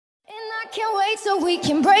Can't wait so we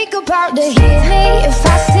can break apart to hear me if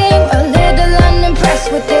I seem a little unimpressed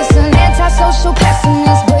with this. An antisocial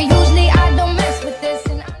pessimist, but usually I don't mess with this.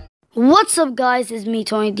 What's up, guys? It's me,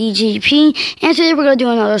 Tony DGP, and today we're gonna do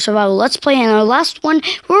another survival let's play. And our last one,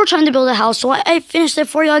 we were trying to build a house, so I finished it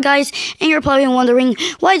for y'all guys. And you're probably wondering,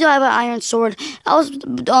 why do I have an iron sword? I was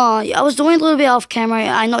doing a little bit off camera.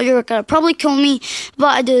 I know you're gonna probably kill me, but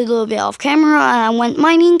I did a little bit off camera, and I went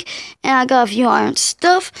mining, and I got a few iron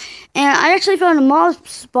stuff. And I actually found a mob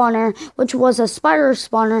spawner, which was a spider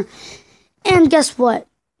spawner. And guess what?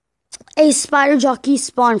 A spider jockey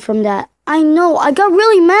spawned from that. I know, I got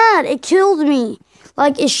really mad. It killed me.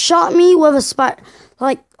 Like, it shot me with a spider.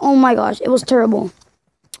 Like, oh my gosh, it was terrible.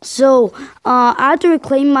 So, I had to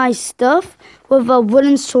reclaim my stuff with a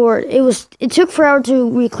wooden sword. It took forever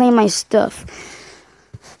to reclaim my stuff.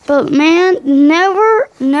 But man,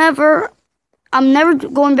 I'm never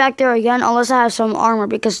going back there again unless I have some armor,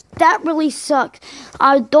 because that really sucked.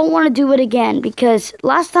 I don't want to do it again, because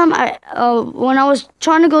last time when I was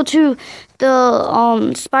trying to go to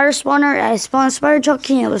the spider spawner, I spawned a spider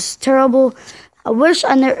jockey and it was terrible. I wish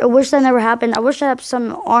that never happened. I wish I had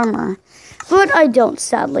some armor, but I don't,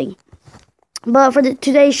 sadly. But for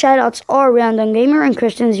today's shoutouts are Random Gamer and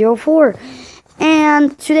Christian04,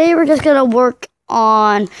 and today we're just gonna work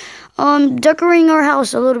on decorating our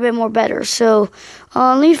house a little bit more better. So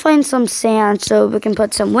let me find some sand so we can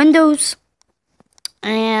put some windows,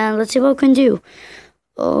 and let's see what we can do.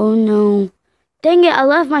 Oh no, dang it, I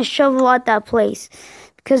left my shovel at that place,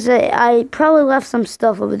 because I probably left some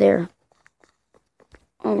stuff over there.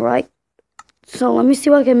 Alright, so let me see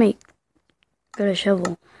what I can make. Got a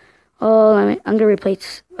shovel. Oh, I'm gonna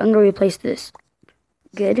replace this.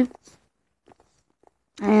 Good.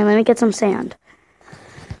 And let me get some sand.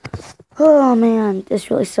 Oh man,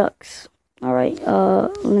 this really sucks. Alright,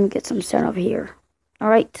 let me get some sand over here.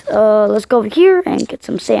 Alright, let's go over here and get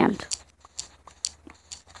some sand.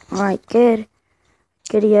 Alright, good.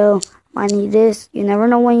 Goodyo. I need this. You never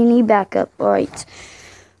know when you need backup. Alright.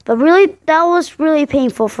 But really, that was really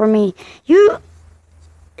painful for me. It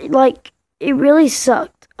really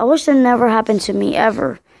sucked. I wish that never happened to me,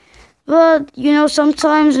 ever. But, you know,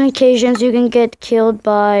 sometimes on occasions you can get killed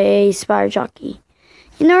by a spider jockey.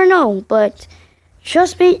 You never know, but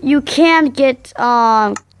trust me, you can get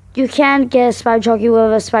a spider jockey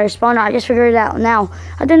with a spider spawner. I just figured it out now.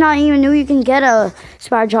 I did not even know you can get a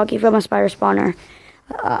spider jockey from a spider spawner.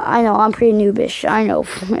 I know, I'm pretty noobish. I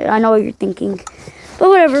know what you're thinking, but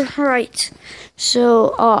whatever. All right,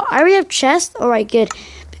 so I already have chest. All right, good,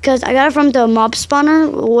 because I got it from the mob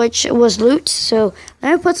spawner, which was loot. So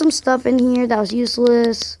let me put some stuff in here that was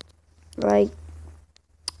useless. Right.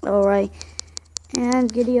 All right.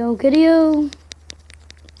 And Gideo,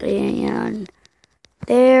 and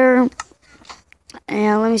there,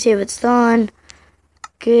 and let me see if it's done.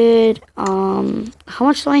 Good. How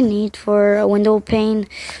much do I need for a window pane?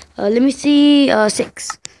 Let me see.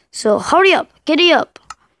 6. So hurry up, giddy up.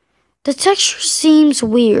 The texture seems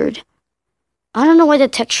weird. I don't know why the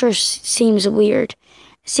texture seems weird.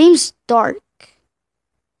 It seems dark.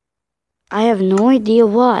 I have no idea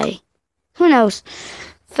why. Who knows?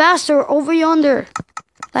 Faster, over yonder.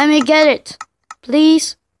 Let me get it.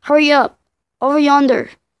 Please, hurry up. Over yonder.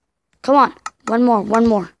 Come on. One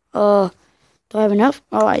more. Do I have enough?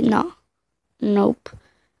 Alright, no. Nope.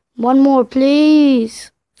 One more,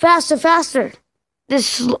 please. Faster.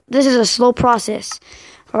 This is a slow process.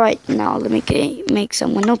 Alright, now let me make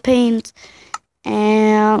some window panes.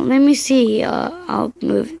 And let me see. I'll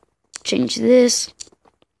change this.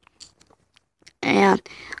 And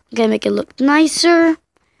I'm gonna make it look nicer.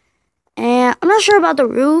 And I'm not sure about the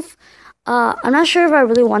roof. I'm not sure if I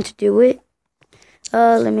really want to do it.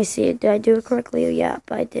 Let me see. Did I do it correctly? Yeah,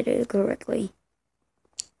 but I did it correctly.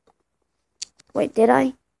 Wait, did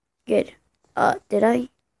I? Good. Did I?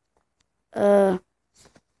 Oh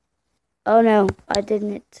no, I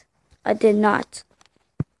didn't. I did not.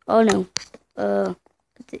 Oh no.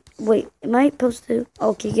 Wait, am I supposed to?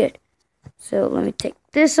 Okay, good. So let me take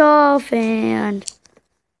this off and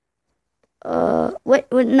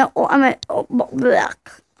wait, no,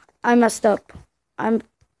 I messed up. I'm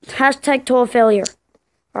 #total failure.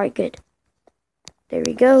 Alright, good. There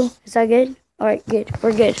we go. Is that good? Alright, good.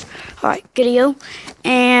 We're good. Alright, goodyo.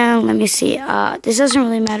 And let me see. This doesn't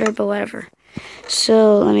really matter, but whatever.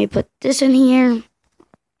 So let me put this in here.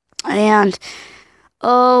 And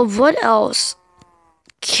what else?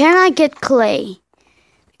 Can I get clay?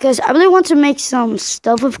 Because I really want to make some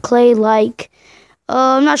stuff with clay, like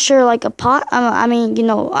I'm not sure, like a pot. I mean, you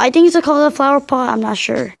know, I think it's called a flower pot. I'm not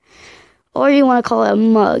sure. Or you want to call it a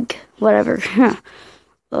mug, whatever.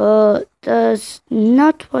 does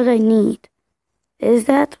not what I need. Is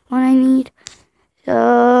that what I need?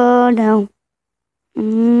 No.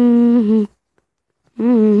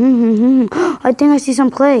 I think I see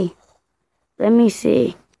some clay. Let me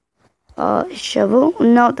see. Shovel?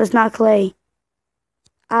 No, that's not clay.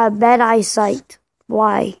 I have bad eyesight.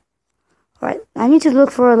 Why? Right, I need to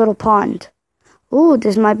look for a little pond. Ooh,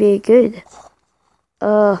 this might be good.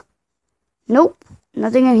 Nope.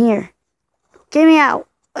 Nothing in here. Get me out.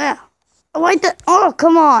 Oh,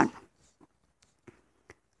 come on.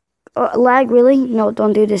 Lag, really? No,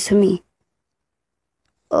 don't do this to me.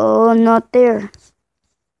 Oh, not there.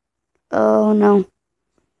 Oh, no.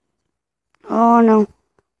 Oh, no.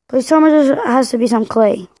 Please tell me there has to be some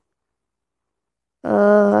clay.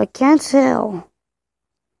 I can't tell.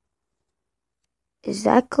 Is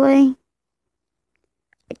that clay?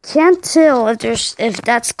 I can't tell if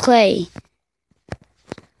that's clay.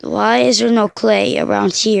 Why is there no clay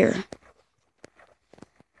around here?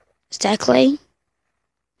 Is that clay?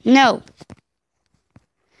 No.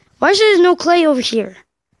 Why is there no clay over here?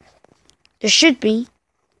 There should be.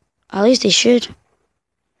 At least they should.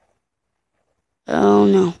 Oh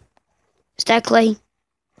no. Is that clay?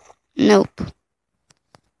 Nope.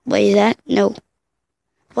 Wait, is that? No.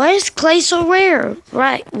 Why is clay so rare?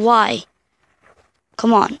 Right, why?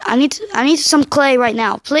 Come on. I need some clay right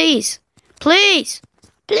now. Please. Please.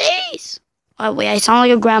 Please. Oh, wait, I sound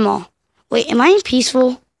like a grandma. Wait, am I in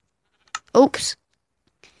peaceful? Oops.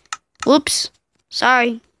 Whoops.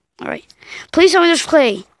 Sorry. Alright. Please tell me there's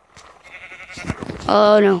clay.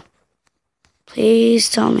 Oh no. Please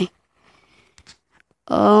tell me.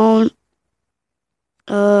 Oh.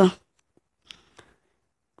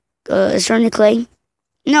 Is there any clay?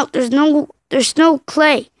 No, there's no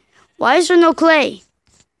clay. Why is there no clay?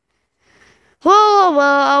 Well,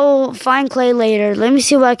 I'll find clay later. Let me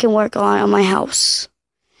see what I can work on my house.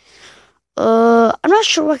 I'm not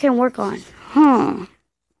sure what I can work on.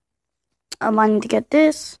 I might need to get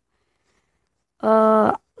this.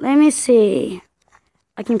 Let me see.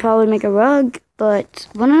 I can probably make a rug, but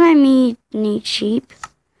wouldn't I need sheep?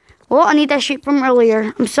 Well, I need that sheep from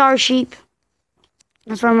earlier. I'm sorry, sheep.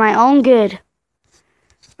 It's for my own good.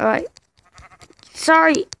 Alright.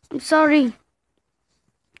 Sorry. I'm sorry.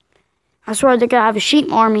 I swear they're gonna have a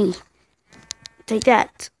sheep army. Take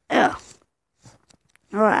that. Ugh.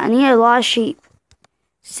 Alright, I need a lot of sheep.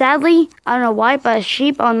 Sadly, I don't know why, but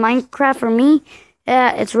sheep on Minecraft for me,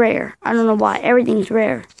 it's rare. I don't know why. Everything's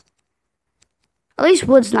rare. At least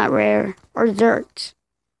wood's not rare. Or dirt.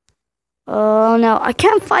 Oh no, I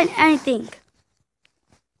can't find anything.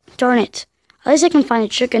 Darn it. At least I can find a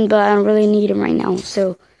chicken, but I don't really need him right now.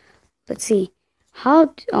 So, let's see.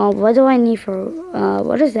 What do I need for,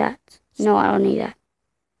 what is that? No, I don't need that.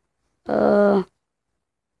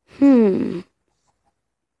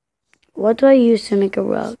 What do I use to make a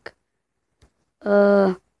rug?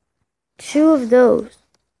 2 of those.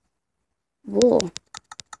 Wool.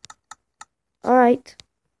 Alright.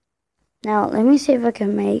 Now, let me see if I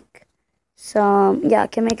can make some, yeah, I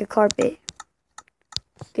can make a carpet.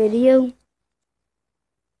 Video.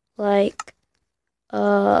 Like,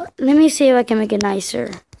 let me see if I can make it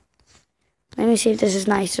nicer. Let me see if this is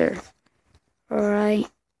nicer. Alright.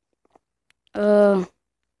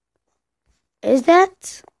 Is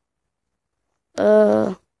that?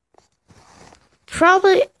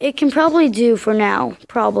 Probably, it can probably do for now.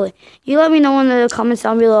 Probably. You let me know in the comments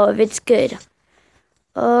down below if it's good.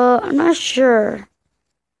 I'm not sure.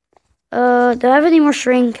 Do I have any more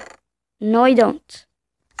string? No, I don't.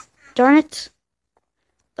 Darn it.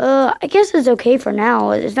 I guess it's okay for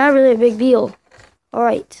now. It's not really a big deal.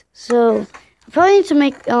 Alright, so I probably need to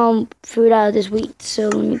make food out of this wheat. So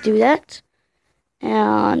let me do that.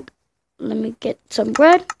 And let me get some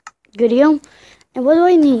bread. Goodie-o. And what do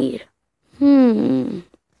I need?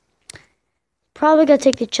 Probably gotta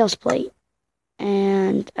take the chest plate.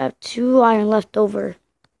 And I have 2 iron left over.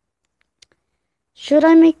 Should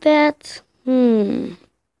I make that? This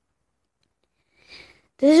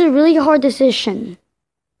is a really hard decision.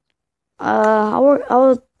 I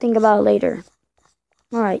will think about it later.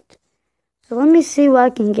 Alright. So let me see what I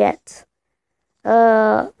can get.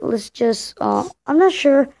 Let's just, I'm not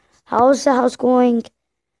sure. How's the house going?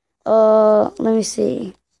 Let me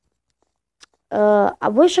see. I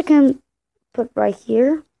wish I can put right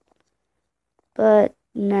here. But,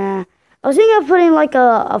 nah. I was thinking of putting like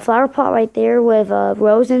a flower pot right there with a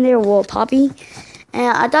rose in there, or a poppy.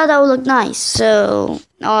 And I thought that would look nice. So,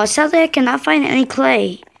 sadly I cannot find any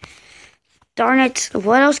clay. Darn it.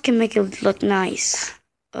 What else can make it look nice?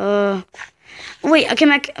 Wait, I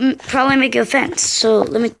can probably make a fence. So,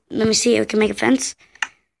 let me see if I can make a fence.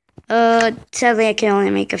 Sadly, I can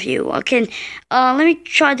only make a few. Let me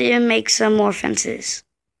try to make some more fences.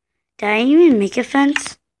 Did I even make a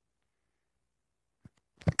fence?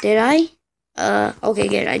 Did I? Okay,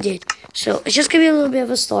 good, I did. So, it's just gonna be a little bit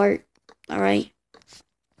of a start. Alright.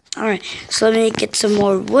 Alright, so let me get some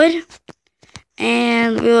more wood.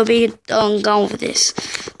 And we will be gone with this.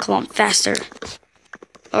 Come on, faster.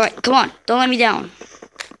 Alright, come on, don't let me down.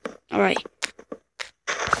 Alright.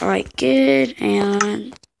 Alright, good,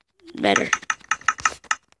 and better.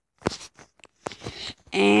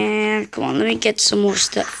 And come on, let me get some more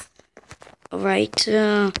stuff. Alright,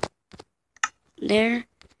 there, there.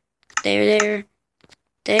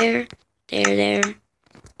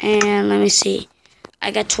 And let me see. I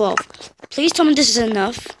got 12. Please tell me this is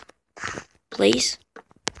enough. Please.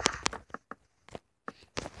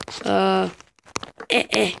 No,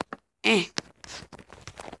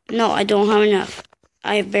 I don't have enough.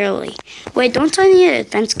 I barely. Wait, don't I need a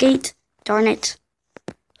fence gate? Darn it.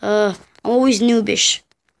 I'm always noobish.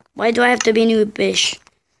 Why do I have to be noobish?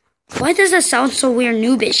 Why does that sound so weird,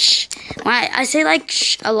 noobish? I say like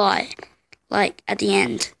shh a lot. Like at the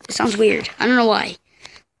end. It sounds weird. I don't know why.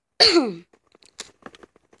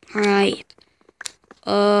 Alright.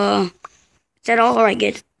 Is that all? Alright,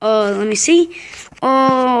 good. Let me see.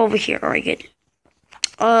 Oh, over here. Alright, good.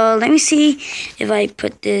 Let me see if I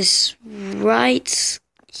put this right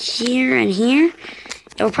here and here.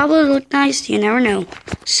 It will probably look nice. You never know.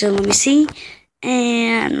 So let me see.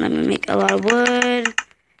 And let me make a lot of wood.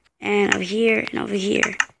 And over here and over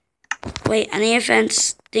here. Wait, I need a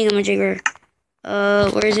fence thingamajigger.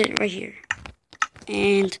 Where is it? Right here.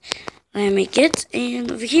 And let me make it.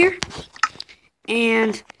 And over here.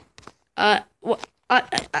 And, I'm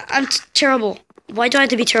terrible. Why do I have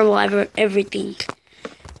to be terrible at everything?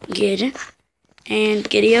 Good. And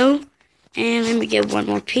Gideo. And let me get one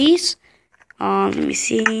more piece. Let me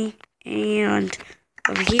see. And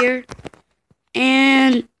over here.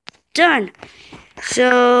 And done.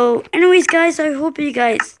 So, anyways, guys, I hope you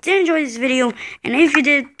guys did enjoy this video. And if you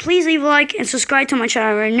did, please leave a like and subscribe to my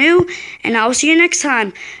channel if you're new. And I'll see you next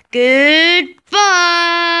time. Goodbye.